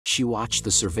She watched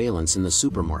the surveillance in the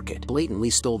supermarket, blatantly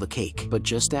stole the cake, but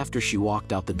just after she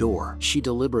walked out the door, she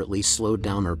deliberately slowed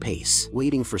down her pace,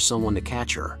 waiting for someone to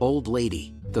catch her. "Old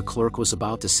lady," the clerk was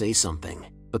about to say something,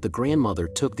 but the grandmother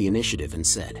took the initiative and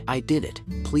said, "I did it.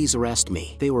 Please arrest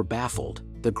me." They were baffled.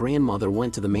 The grandmother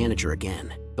went to the manager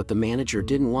again, but the manager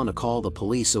didn't want to call the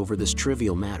police over this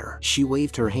trivial matter. She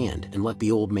waved her hand and let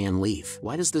the old man leave.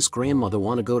 Why does this grandmother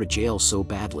want to go to jail so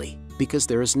badly? Because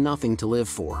there is nothing to live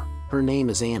for. Her name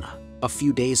is Anna. A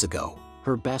few days ago,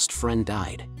 her best friend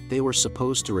died. They were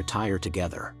supposed to retire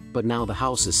together, but now the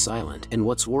house is silent. And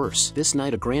what's worse, this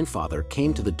night a grandfather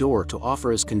came to the door to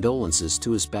offer his condolences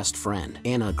to his best friend.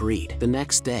 Anna agreed. The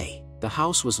next day, the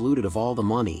house was looted of all the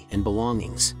money and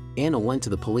belongings. Anna went to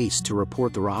the police to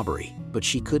report the robbery, but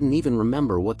she couldn't even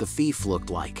remember what the thief looked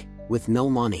like. With no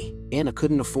money, Anna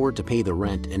couldn't afford to pay the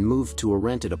rent and moved to a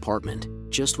rented apartment.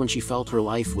 Just when she felt her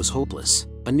life was hopeless,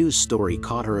 a news story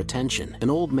caught her attention. An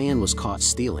old man was caught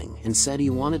stealing and said he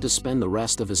wanted to spend the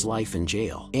rest of his life in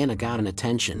jail. Anna got an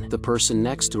attention. The person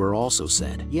next to her also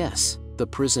said, "Yes, the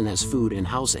prison has food and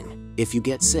housing. If you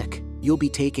get sick, you'll be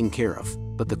taken care of.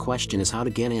 But the question is how to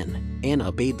get in." Anna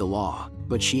obeyed the law,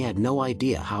 but she had no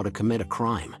idea how to commit a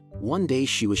crime. One day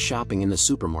she was shopping in the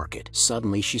supermarket.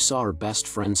 Suddenly she saw her best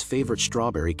friend's favorite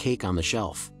strawberry cake on the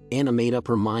shelf. Anna made up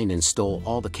her mind and stole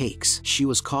all the cakes. She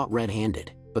was caught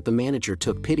red-handed, but the manager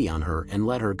took pity on her and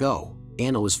let her go.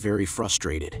 Anna was very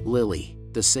frustrated. Lily,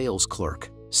 the sales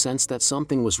clerk, sensed that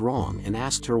something was wrong and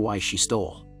asked her why she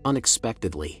stole.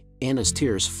 Unexpectedly, Anna's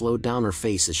tears flowed down her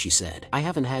face as she said, "I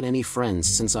haven't had any friends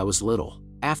since I was little.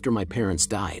 After my parents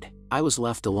died, I was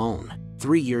left alone.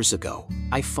 3 years ago,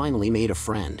 I finally made a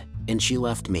friend, and she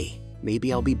left me.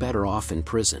 Maybe I'll be better off in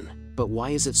prison. But why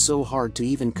is it so hard to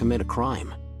even commit a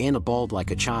crime?" Anna bawled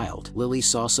like a child. Lily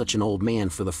saw such an old man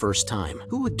for the first time.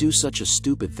 Who would do such a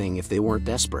stupid thing if they weren't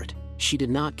desperate? She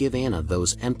did not give Anna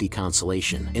those empty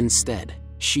consolation. Instead,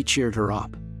 she cheered her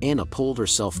up. Anna pulled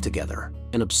herself together.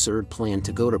 An absurd plan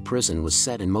to go to prison was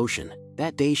set in motion.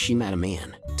 That day she met a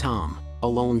man, Tom, a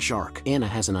loan shark. Anna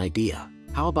has an idea.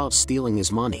 How about stealing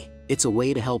his money? It's a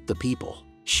way to help the people.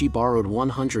 She borrowed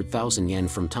 100,000 yen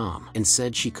from Tom and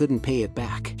said she couldn't pay it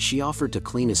back. She offered to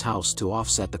clean his house to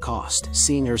offset the cost.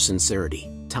 Seeing her sincerity,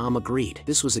 Tom agreed.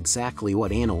 This was exactly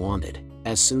what Anna wanted.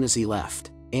 As soon as he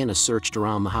left, Anna searched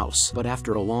around the house, but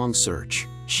after a long search,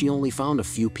 she only found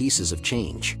a few pieces of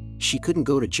change. She couldn't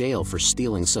go to jail for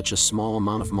stealing such a small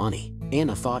amount of money.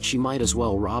 Anna thought she might as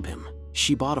well rob him.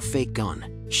 She bought a fake gun.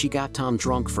 She got Tom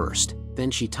drunk first. Then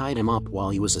she tied him up while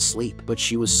he was asleep, but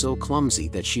she was so clumsy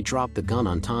that she dropped the gun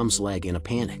on Tom's leg in a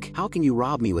panic. "How can you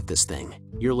rob me with this thing?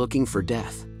 You're looking for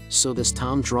death." So this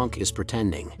Tom drunk is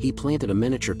pretending. He planted a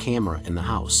miniature camera in the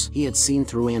house. He had seen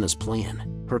through Anna's plan.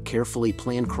 Her carefully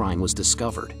planned crime was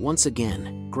discovered. Once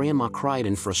again, Grandma cried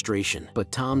in frustration,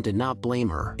 but Tom did not blame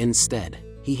her. Instead,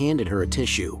 he handed her a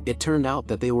tissue. It turned out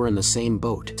that they were in the same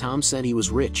boat. Tom said he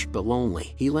was rich but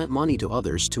lonely. He lent money to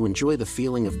others to enjoy the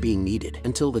feeling of being needed,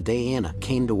 until the day Anna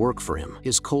came to work for him.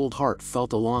 His cold heart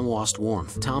felt a long-lost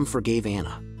warmth. Tom forgave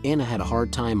Anna. Anna had a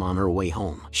hard time on her way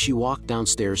home. She walked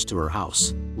downstairs to her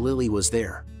house. Lily was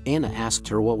there. Anna asked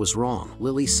her what was wrong.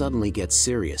 Lily suddenly gets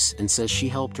serious and says she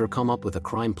helped her come up with a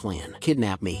crime plan.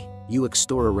 "Kidnap me. You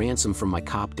extort a ransom from my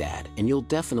cop dad, and you'll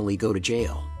definitely go to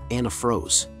jail." Anna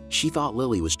froze. She thought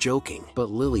Lily was joking,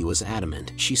 but Lily was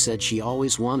adamant. She said she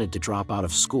always wanted to drop out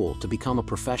of school to become a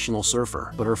professional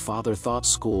surfer, but her father thought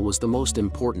school was the most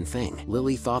important thing.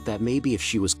 Lily thought that maybe if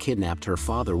she was kidnapped, her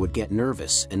father would get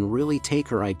nervous and really take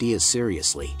her ideas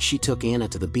seriously. She took Anna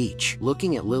to the beach.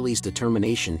 Looking at Lily's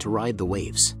determination to ride the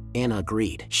waves, Anna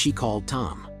agreed. She called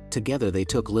Tom. Together they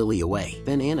took Lily away.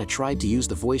 Then Anna tried to use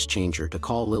the voice changer to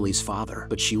call Lily's father,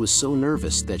 but she was so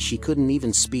nervous that she couldn't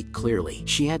even speak clearly.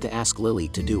 She had to ask Lily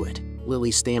to do it.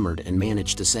 Lily stammered and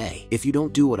managed to say, "If you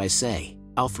don't do what I say,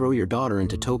 I'll throw your daughter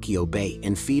into Tokyo Bay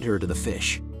and feed her to the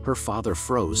fish." Her father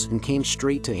froze and came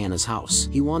straight to Anna's house.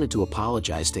 He wanted to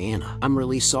apologize to Anna. "I'm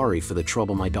really sorry for the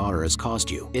trouble my daughter has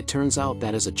caused you. It turns out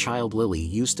that as a child Lily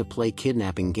used to play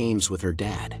kidnapping games with her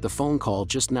dad. The phone call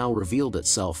just now revealed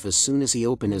itself as soon as he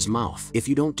opened his mouth. If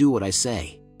you don't do what I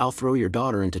say, I'll throw your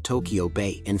daughter into Tokyo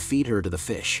Bay and feed her to the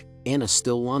fish." Anna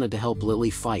still wanted to help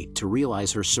Lily fight to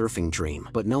realize her surfing dream,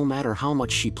 but no matter how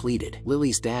much she pleaded,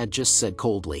 Lily's dad just said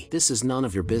coldly, "This is none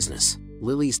of your business."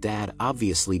 Lily's dad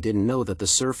obviously didn't know that the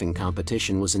surfing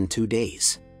competition was in 2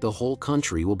 days. The whole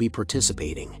country will be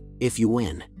participating. If you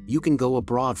win, you can go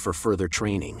abroad for further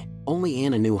training. Only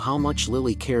Anna knew how much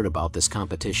Lily cared about this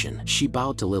competition. She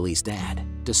bowed to Lily's dad,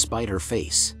 despite her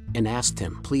face, and asked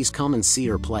him, "Please come and see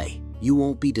her play. You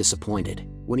won't be disappointed."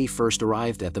 When he first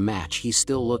arrived at the match, he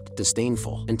still looked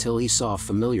disdainful until he saw a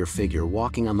familiar figure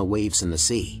walking on the waves in the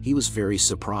sea. He was very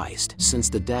surprised. Since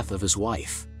the death of his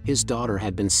wife, his daughter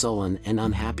had been sullen and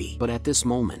unhappy, but at this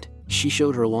moment, she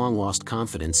showed her long-lost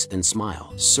confidence and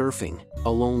smile. Surfing, a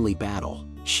lonely battle.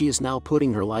 She is now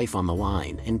putting her life on the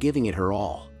line and giving it her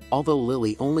all. Although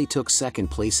Lily only took second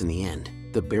place in the end,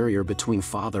 the barrier between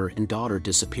father and daughter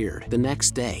disappeared. The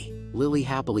next day, Lily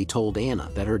happily told Anna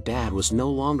that her dad was no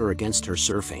longer against her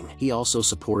surfing. He also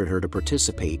supported her to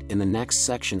participate in the next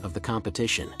section of the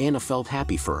competition. Anna felt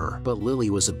happy for her, but Lily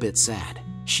was a bit sad.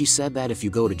 She said that if you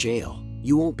go to jail,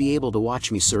 you won't be able to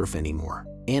watch me surf anymore.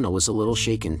 Anna was a little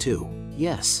shaken too.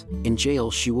 Yes, in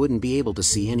jail she wouldn't be able to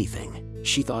see anything.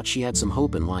 She thought she had some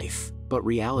hope in life, but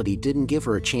reality didn't give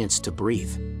her a chance to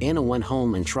breathe. Anna went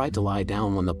home and tried to lie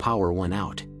down when the power went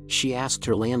out. She asked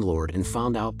her landlord and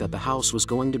found out that the house was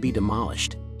going to be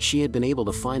demolished. She had been able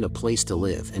to find a place to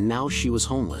live and now she was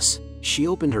homeless. She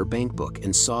opened her bank book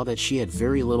and saw that she had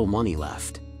very little money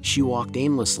left. She walked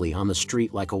aimlessly on the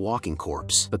street like a walking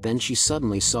corpse, but then she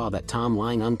suddenly saw that Tom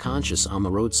lying unconscious on the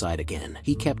roadside again.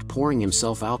 He kept pouring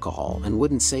himself alcohol and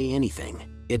wouldn't say anything.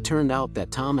 It turned out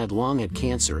that Tom had long had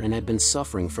cancer and had been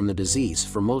suffering from the disease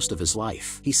for most of his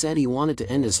life. He said he wanted to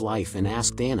end his life and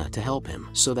asked Anna to help him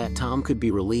so that Tom could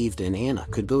be relieved and Anna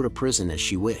could go to prison as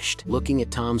she wished. Looking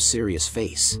at Tom's serious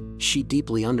face, she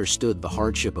deeply understood the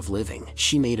hardship of living.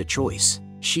 She made a choice.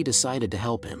 She decided to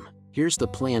help him. Here's the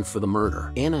plan for the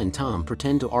murder. Anna and Tom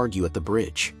pretend to argue at the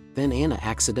bridge. Then Anna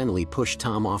accidentally pushed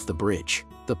Tom off the bridge.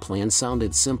 The plan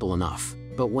sounded simple enough,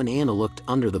 but when Anna looked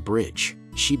under the bridge,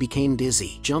 she became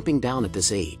dizzy. Jumping down at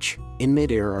this age, in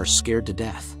midair, are scared to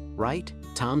death, right?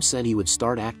 Tom said he would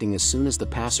start acting as soon as the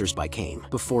passers-by came.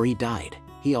 Before he died,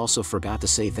 he also forgot to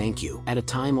say thank you. At a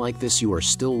time like this, you are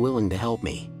still willing to help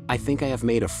me. I think I have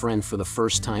made a friend for the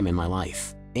first time in my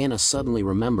life. Anna suddenly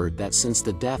remembered that since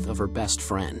the death of her best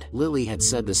friend, Lily had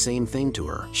said the same thing to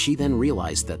her. She then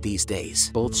realized that these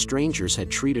days, both strangers had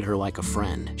treated her like a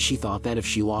friend. She thought that if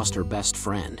she lost her best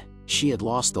friend, she had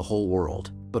lost the whole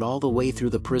world. But all the way through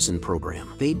the prison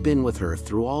program, they'd been with her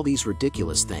through all these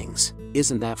ridiculous things.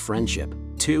 Isn't that friendship,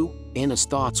 too? Anna's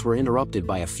thoughts were interrupted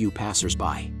by a few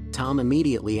passers-by. Tom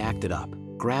immediately acted up,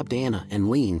 grabbed Anna and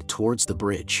leaned towards the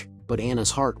bridge. But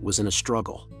Anna's heart was in a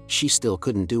struggle. She still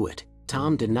couldn't do it.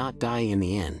 Tom did not die in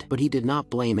the end, but he did not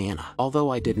blame Anna.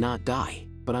 Although I did not die,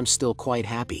 but I'm still quite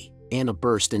happy. Anna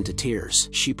burst into tears.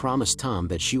 She promised Tom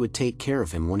that she would take care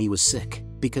of him when he was sick,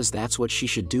 because that's what she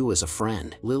should do as a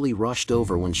friend. Lily rushed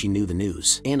over when she knew the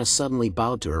news. Anna suddenly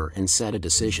bowed to her and said a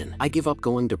decision. I give up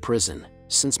going to prison.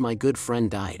 Since my good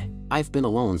friend died, I've been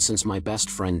alone since my best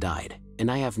friend died, and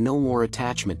I have no more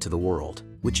attachment to the world,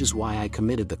 which is why I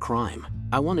committed the crime.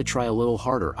 I want to try a little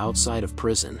harder outside of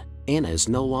prison. Anna is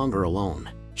no longer alone.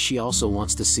 She also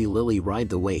wants to see Lily ride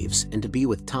the waves and to be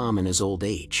with Tom in his old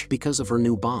age. Because of her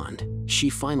new bond, she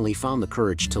finally found the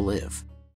courage to live.